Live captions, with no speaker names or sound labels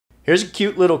Here's a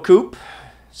cute little coupe,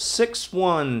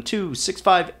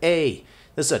 61265A.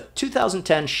 This is a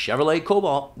 2010 Chevrolet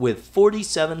Cobalt with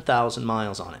 47,000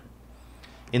 miles on it.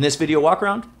 In this video walk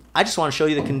around, I just want to show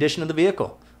you the condition of the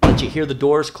vehicle. Let you hear the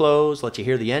doors close, let you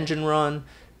hear the engine run,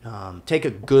 take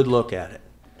a good look at it.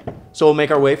 So we'll make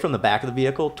our way from the back of the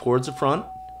vehicle towards the front.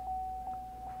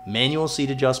 Manual seat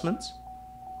adjustments.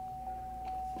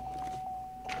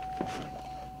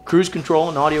 Cruise control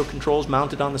and audio controls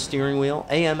mounted on the steering wheel,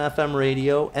 AM/FM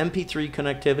radio, MP3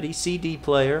 connectivity, CD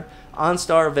player,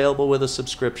 OnStar available with a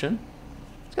subscription.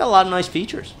 It's got a lot of nice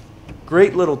features.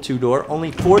 Great little two-door,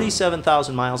 only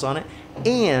 47,000 miles on it,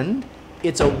 and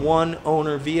it's a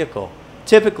one-owner vehicle.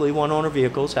 Typically, one-owner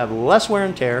vehicles have less wear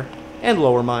and tear and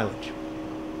lower mileage.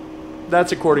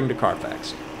 That's according to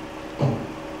Carfax.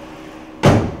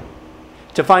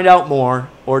 To find out more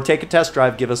or take a test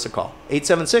drive, give us a call.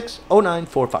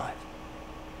 876-0945.